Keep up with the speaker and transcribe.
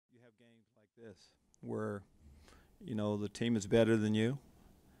games like this where, the team is better than you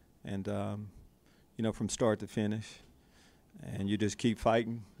and, from start to finish. And you just keep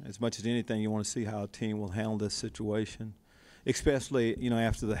fighting. As much as anything, you want to see how a team will handle this situation, especially,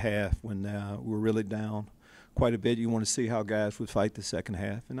 after the half when we're really down quite a bit. You want to see how guys would fight the second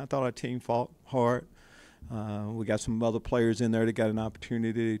half. And I thought our team fought hard. We got some other players in there that got an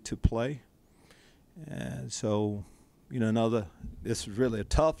opportunity to play. And so, this is really a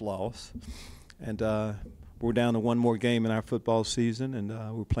tough loss. And we're down to one more game in our football season,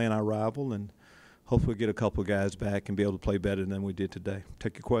 and we're playing our rival, and hopefully get a couple of guys back and be able to play better than we did today.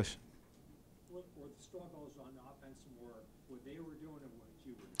 Take your question. Were the struggles on offense more what they were doing or what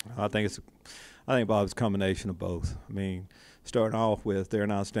you were doing? I think Bob, it's a combination of both. I mean, starting off with, they're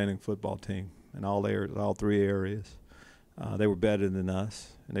an outstanding football team in all three areas. They were better than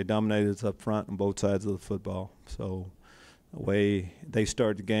us, and they dominated us up front on both sides of the football. So the way they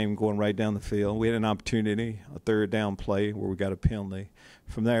started the game going right down the field, we had an opportunity, a third down play where we got a penalty.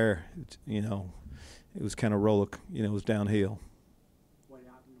 From there, it was kind of it was downhill. What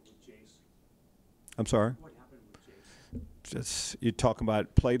happened with Chase? I'm sorry? What happened with Chase? Just, you're talking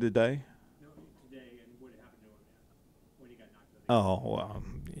about play today? No, today, and what happened to him when he got knocked out?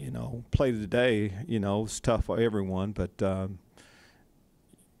 Oh, play today, it's tough for everyone, but, I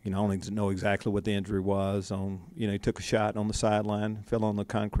don't know exactly what the injury was. He took a shot on the sideline, fell on the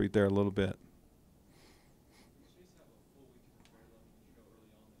concrete there a little bit.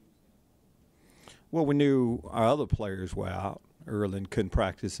 Well, we knew our other players were out early and couldn't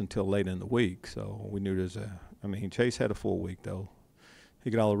practice until late in the week, so we knew Chase had a full week, though. He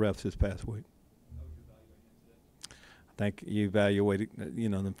got all the reps this past week. I think you evaluated, the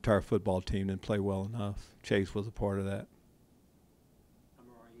entire football team didn't play well enough. Chase was a part of that.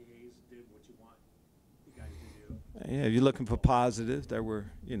 Hayes did what you want the guys to do. Yeah, if you're looking for positives, there were,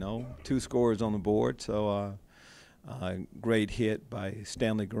 2 scores on the board, so great hit by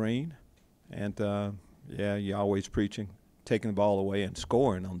Stanley Green. And, you're always preaching, taking the ball away and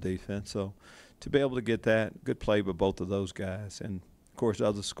scoring on defense. So to be able to get that, good play by both of those guys. And, of course, the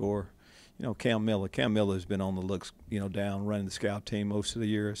other score, Cam Miller. Cam Miller has been on the looks, down, running the scout team most of the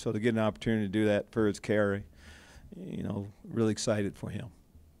year. So to get an opportunity to do that for his carry, really excited for him.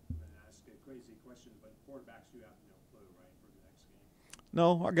 I'm going to ask a crazy question, but quarterbacks, you have no clue, right, for the next game?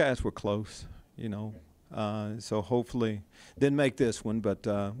 No, our guys were close, so hopefully didn't make this one, but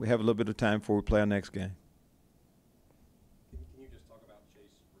we have a little bit of time before we play our next game. Can you just talk about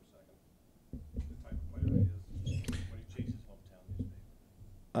Chase for a second? The type of player he is. What do you Chase's hometown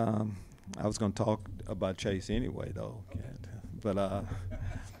newspaper? I was going to talk about Chase anyway, though. Okay. But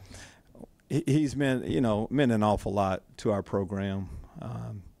he's meant an awful lot to our program.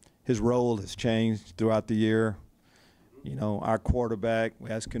 His role has changed throughout the year. Our quarterback, we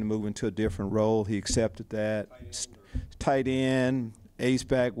asked him to move into a different role. He accepted that. Tight end, ace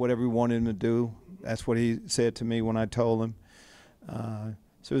back, whatever we wanted him to do. That's what he said to me when I told him.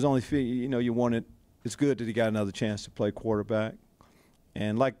 So it was only, it's good that he got another chance to play quarterback.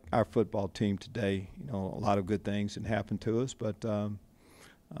 And like our football team today, a lot of good things that happened to us. But, of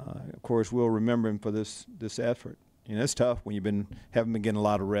course, we'll remember him for this effort. It's tough when haven't been getting a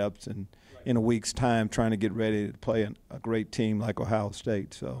lot of reps and in a week's time trying to get ready to play a great team like Ohio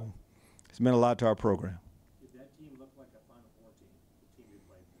State. So it's meant a lot to our program. Did that team look like a Final Four team, the team you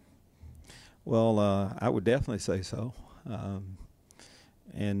played? Well, I would definitely say so.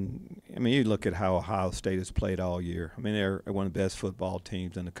 You look at how Ohio State has played all year. They're one of the best football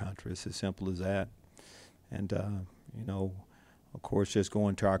teams in the country. It's as simple as that. And, of course, just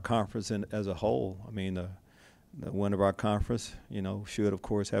going to our conference as a whole, the winner of our conference, should, of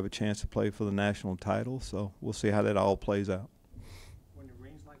course, have a chance to play for the national title. So we'll see how that all plays out. When it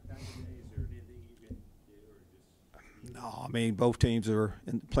rains like that today, is there anything you can do? Or just No, both teams are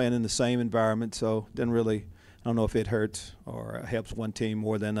playing in the same environment, so I don't know if it hurts or helps one team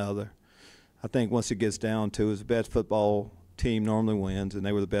more than the other. I think once it gets down to it, the best football team normally wins, and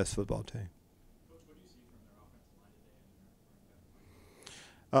they were the best football team. What do you see from their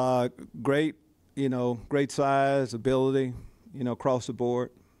offensive line today? Great. Great size, ability, across the board,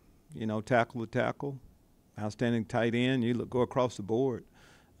 tackle to tackle, outstanding tight end. Go across the board.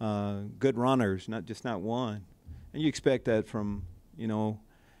 Good runners, not one. And you expect that from, an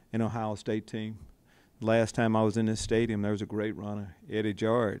Ohio State team. Last time I was in this stadium, there was a great runner, Eddie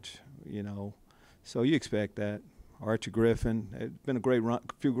George, So you expect that. Archie Griffin, it's been a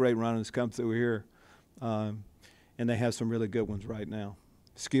few great runners come through here. And they have some really good ones right now.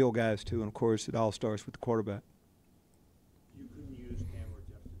 Skill guys, too, and, of course, it all starts with the quarterback. You couldn't use Cam or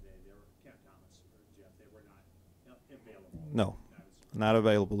Jeff today. Cam Thomas or Jeff, they were not available. No. That is not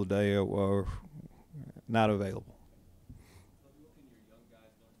available today or not available. What can your young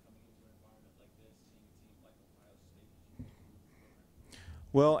guys learn coming into an environment like this, seeing a team like Ohio State?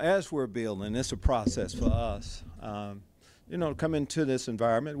 Well, as we're building, it's a process for us. You know, come into this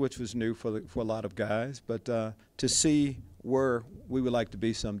environment, which was new for a lot of guys, but to see where we would like to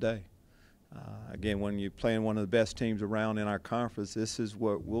be someday. Again, when you're playing one of the best teams around in our conference, this is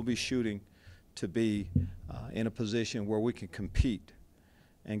what we'll be shooting to be in a position where we can compete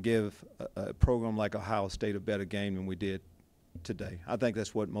and give a program like Ohio State a better game than we did today. I think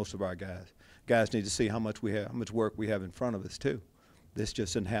that's what most of our guys need to see how much work we have in front of us too. This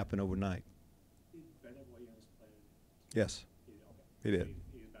just didn't happen overnight. Bennett Williams played. Yes, he did.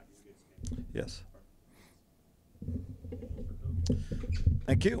 He's back in this game. Yes. Perfect.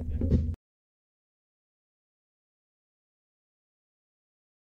 Thank you.